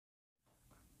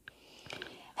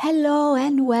Hello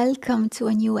and welcome to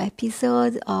a new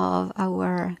episode of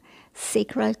our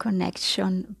SACRAL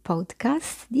Connection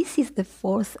podcast. This is the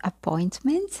fourth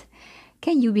appointment.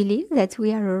 Can you believe that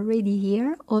we are already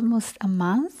here? Almost a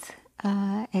month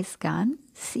has gone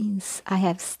since I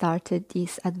have started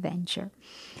this adventure.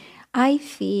 I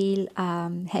feel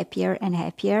happier and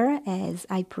happier as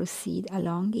I proceed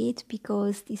along it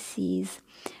because this is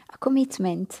a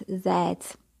commitment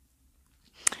that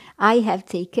I have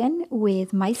taken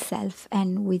with myself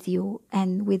and with you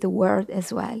and with the world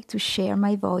as well, to share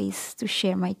my voice, to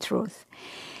share my truth.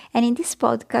 And in this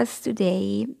podcast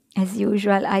today, as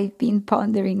usual, I've been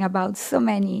pondering about so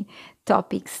many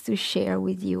topics to share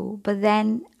with you, but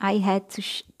then I had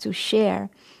to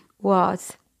share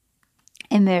what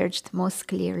emerged most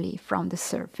clearly from the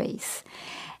surface.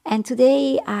 And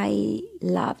today I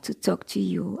love to talk to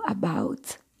you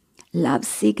about love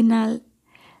signal,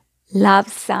 love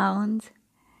sound,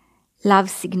 love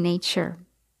signature,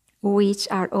 which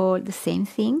are all the same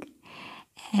thing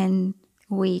and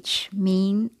which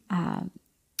mean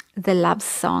the love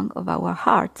song of our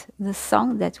heart, the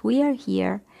song that we are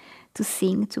here to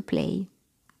sing, to play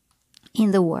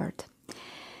in the world.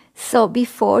 So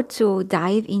before to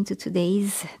dive into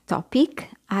today's topic,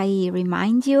 I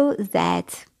remind you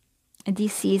that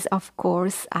this is, of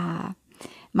course,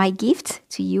 my gift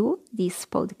to you, this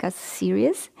podcast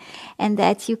series, and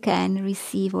that you can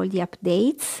receive all the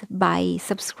updates by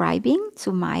subscribing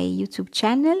to my YouTube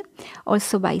channel,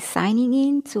 also by signing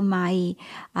in to my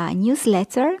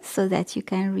newsletter so that you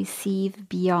can receive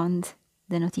beyond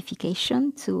the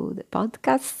notification to the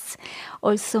podcasts,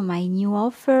 also my new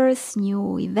offers,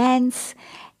 new events,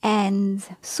 and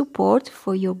support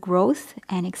for your growth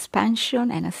and expansion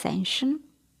and ascension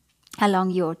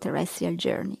along your terrestrial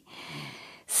journey.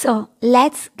 So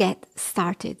let's get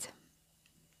started.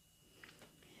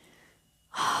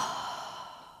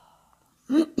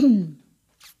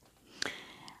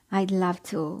 I'd love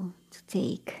to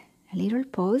take a little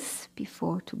pause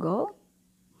before to go.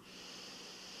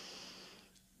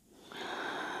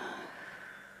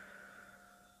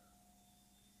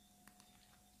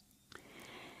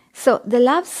 So, the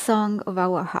love song of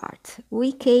our heart.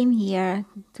 We came here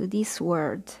to this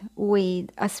world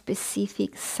with a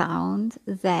specific sound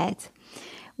that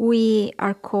we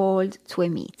are called to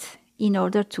emit in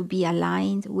order to be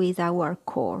aligned with our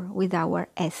core, with our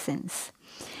essence.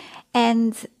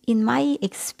 And in my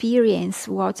experience,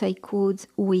 what I could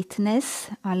witness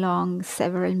along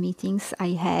several meetings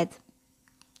I had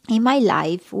in my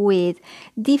life with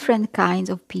different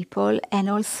kinds of people, and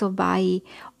also by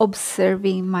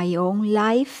observing my own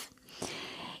life,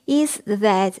 is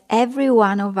that every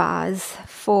one of us,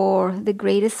 for the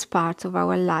greatest part of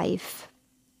our life,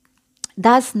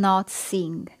 does not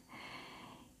sing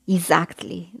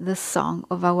exactly the song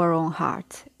of our own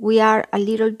heart. We are a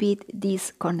little bit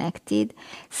disconnected.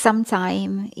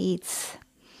 Sometimes it's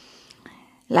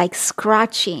like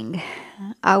scratching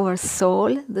our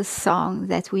soul, the song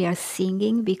that we are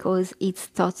singing, because it's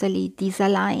totally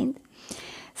disaligned.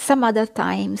 Some other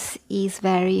times is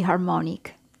very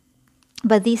harmonic.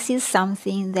 But this is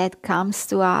something that comes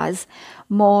to us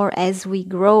more as we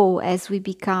grow, as we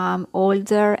become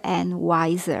older and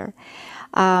wiser.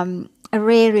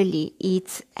 Rarely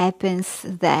it happens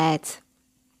that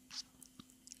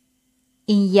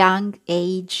in young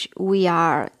age, we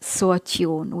are so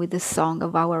attuned with the song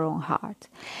of our own heart.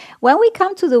 When we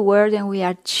come to the world and we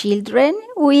are children,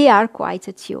 we are quite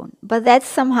attuned. But that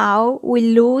somehow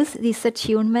we lose this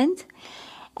attunement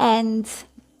and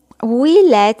we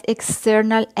let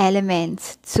external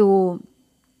elements to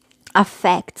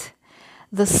affect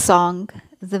the song,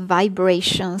 the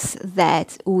vibrations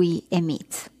that we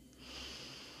emit.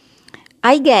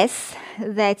 I guess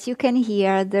that you can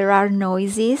hear there are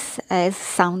noises as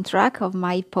soundtrack of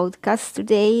my podcast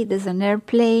today. There's an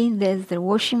airplane, there's the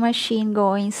washing machine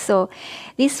going, so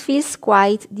this feels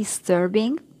quite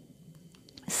disturbing.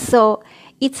 So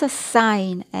it's a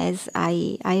sign, as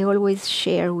I always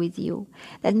share with you,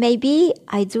 that maybe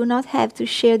I do not have to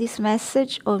share this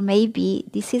message, or maybe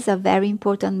this is a very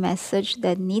important message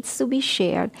that needs to be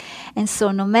shared. And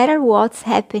so no matter what's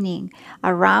happening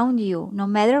around you, no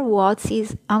matter what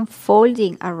is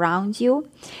unfolding around you,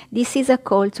 this is a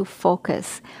call to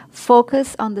focus.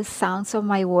 Focus on the sounds of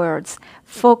my words.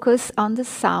 Focus on the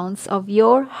sounds of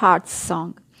your heart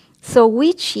song. So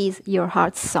which is your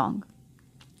heart song?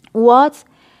 What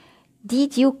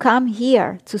did you come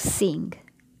here to sing?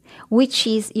 Which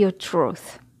is your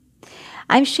truth?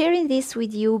 I'm sharing this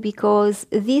with you because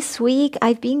this week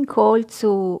I've been called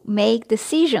to make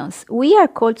decisions. We are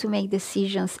called to make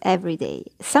decisions every day.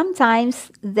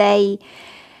 Sometimes they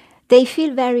They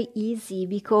feel very easy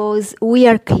because we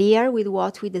are clear with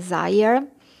what we desire.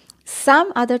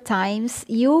 Some other times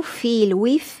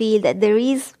we feel that there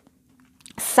is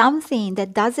something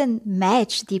that doesn't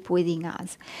match deep within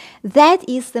us. That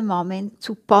is the moment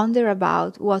to ponder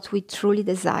about what we truly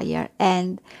desire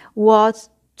and what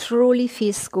truly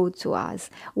feels good to us,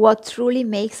 what truly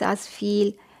makes us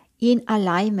feel in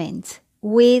alignment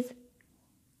with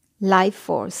life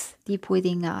force deep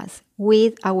within us,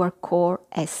 with our core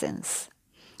essence.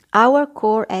 Our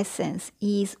core essence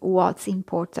is what's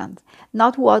important,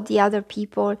 not what the other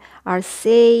people are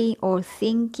saying or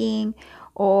thinking,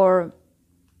 or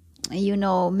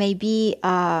maybe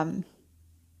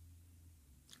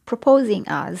proposing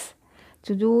us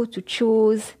to do, to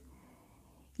choose.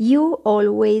 You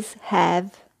always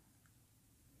have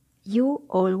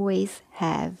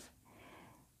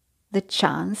the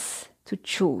chance to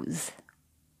choose.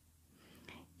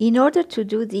 In order to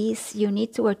do this, you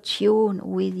need to attune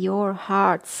with your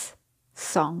heart's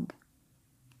song.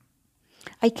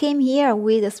 I came here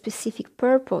with a specific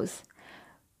purpose.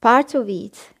 Part of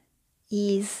it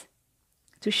is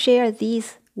to share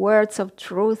these words of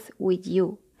truth with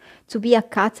you, to be a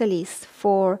catalyst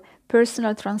for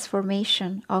personal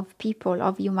transformation of people,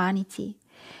 of humanity,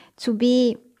 to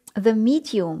be the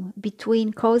medium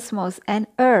between cosmos and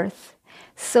earth,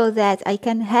 so that I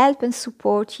can help and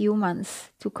support humans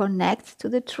to connect to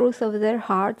the truth of their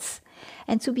hearts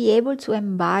and to be able to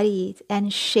embody it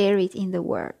and share it in the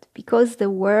world, because the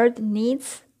world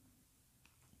needs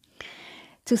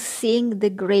to sing the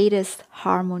greatest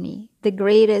harmony, the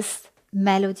greatest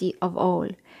melody of all,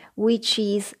 which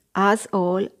is us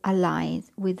all aligned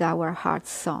with our heart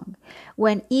song.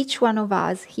 When each one of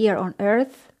us here on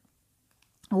earth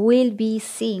will be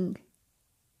singing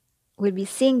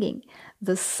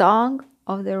the song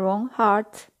of their own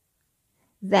heart,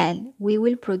 then we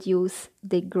will produce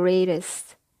the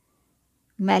greatest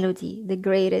melody, the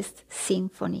greatest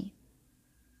symphony.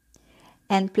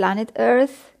 And planet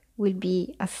Earth will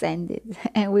be ascended,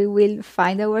 and we will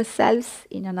find ourselves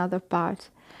in another part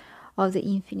of the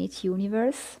infinite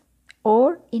universe,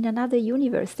 or in another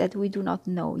universe that we do not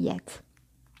know yet.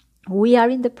 We are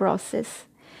in the process.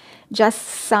 Just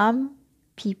some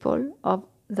people of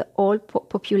the whole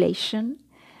population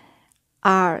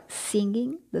are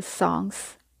singing the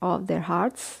songs of their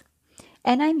hearts,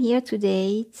 and I'm here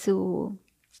today to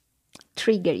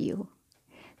trigger you,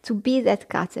 to be that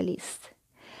catalyst,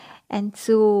 and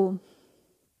to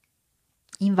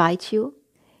invite you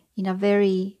in a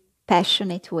very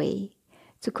passionate way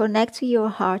to connect to your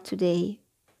heart today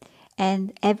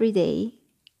and every day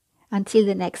until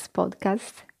the next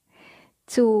podcast,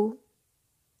 to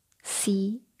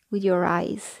see with your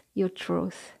eyes your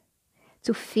truth,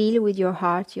 to feel with your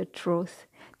heart your truth,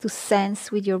 to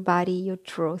sense with your body your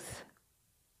truth,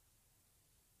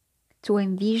 to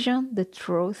envision the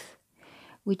truth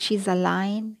which is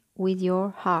aligned with your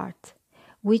heart,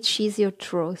 which is your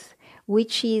truth,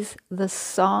 which is the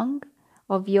song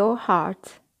of your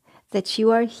heart that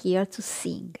you are here to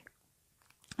sing.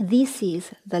 This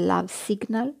is the love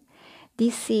signal.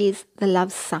 This is the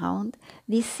love sound.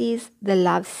 This is the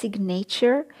love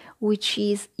signature, which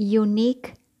is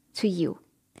unique to you.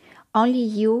 Only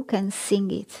you can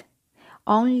sing it.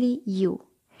 Only you.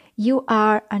 You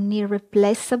are an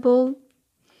irreplaceable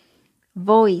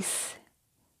voice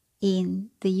in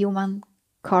the human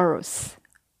chorus.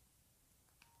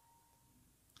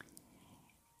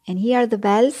 And here are the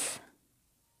bells.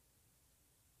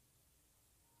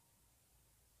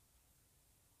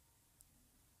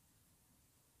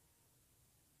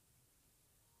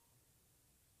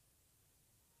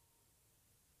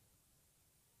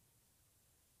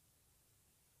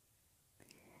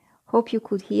 Hope you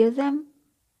could hear them.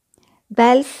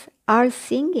 Bells are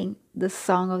singing the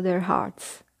song of their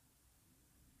hearts.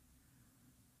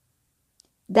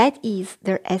 That is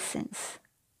their essence.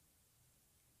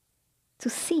 To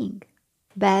sing.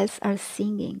 Bells are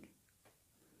singing.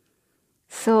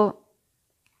 So,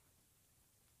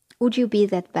 would you be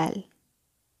that bell?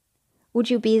 Would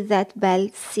you be that bell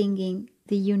singing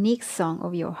the unique song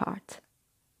of your heart?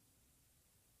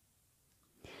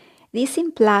 This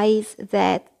implies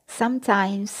that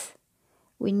sometimes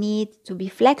we need to be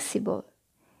flexible.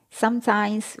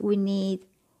 Sometimes we need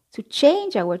to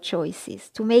change our choices,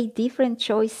 to make different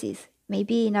choices,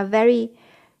 maybe in a very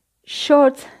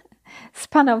short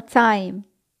span of time.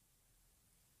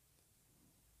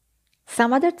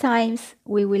 Some other times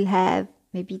we will have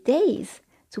maybe days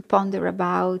to ponder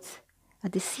about a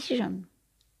decision.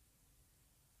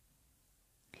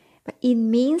 But it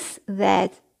means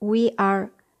that we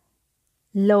are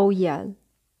loyal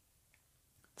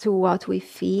to what we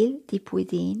feel deep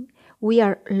within. We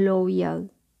are loyal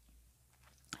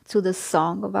to the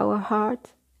song of our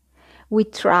heart. We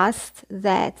trust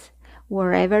that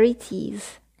wherever it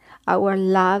is, our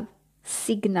love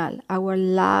signal, our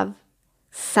love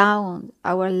sound,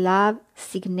 our love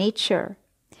signature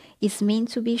is meant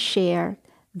to be shared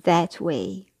that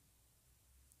way.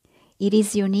 It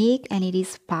is unique and it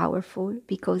is powerful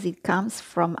because it comes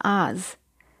from us,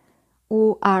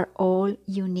 who are all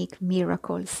unique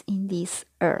miracles in this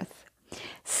earth.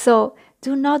 So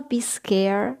do not be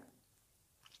scared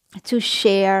to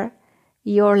share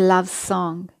your love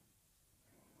song.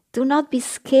 Do not be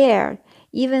scared,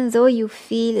 even though you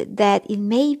feel that it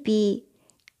may be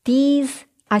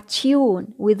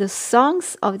attune with the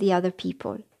songs of the other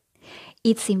people.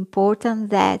 It's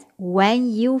important that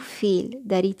when you feel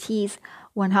that it is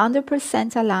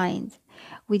 100% aligned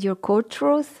with your core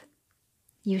truth,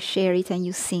 you share it and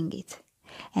you sing it.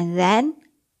 And then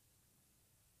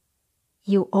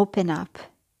you open up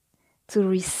to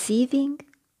receiving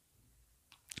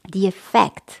the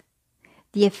effects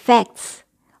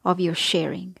of your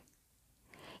sharing.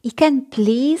 It can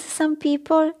please some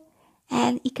people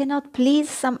and it cannot please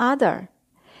some other.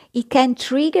 It can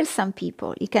trigger some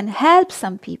people, it can help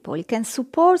some people, it can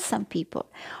support some people.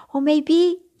 Or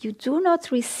maybe you do not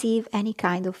receive any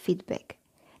kind of feedback.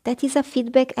 That is a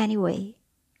feedback anyway.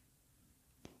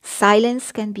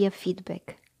 Silence can be a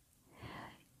feedback.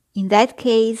 In that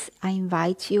case, I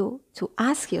invite you to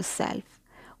ask yourself,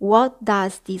 what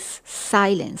does this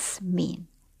silence mean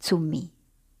to me?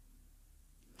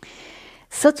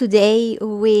 So today,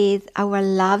 with our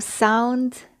love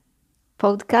sound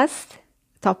podcast,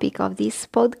 topic of this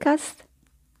podcast,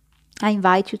 I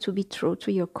invite you to be true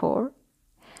to your core.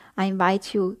 I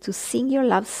invite you to sing your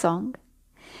love song.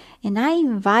 And I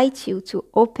invite you to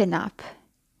open up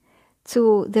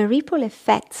to the ripple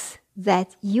effects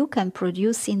that you can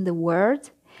produce in the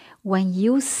world when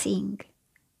you sing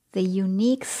the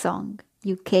unique song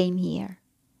you came here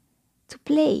to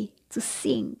play, to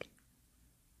sing,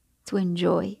 to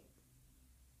enjoy.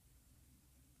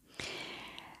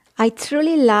 I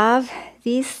truly love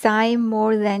this time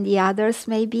more than the others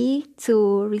maybe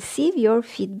to receive your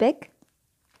feedback.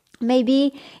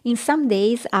 Maybe in some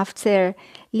days after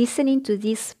listening to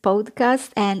this podcast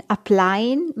and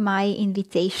applying my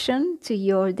invitation to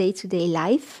your day-to-day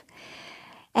life.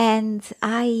 And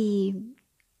I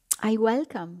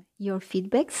welcome your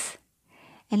feedbacks,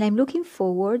 and I'm looking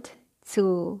forward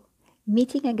to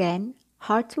meeting again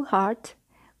heart to heart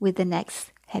with the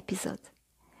next episode.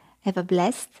 Have a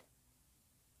blessed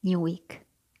new week.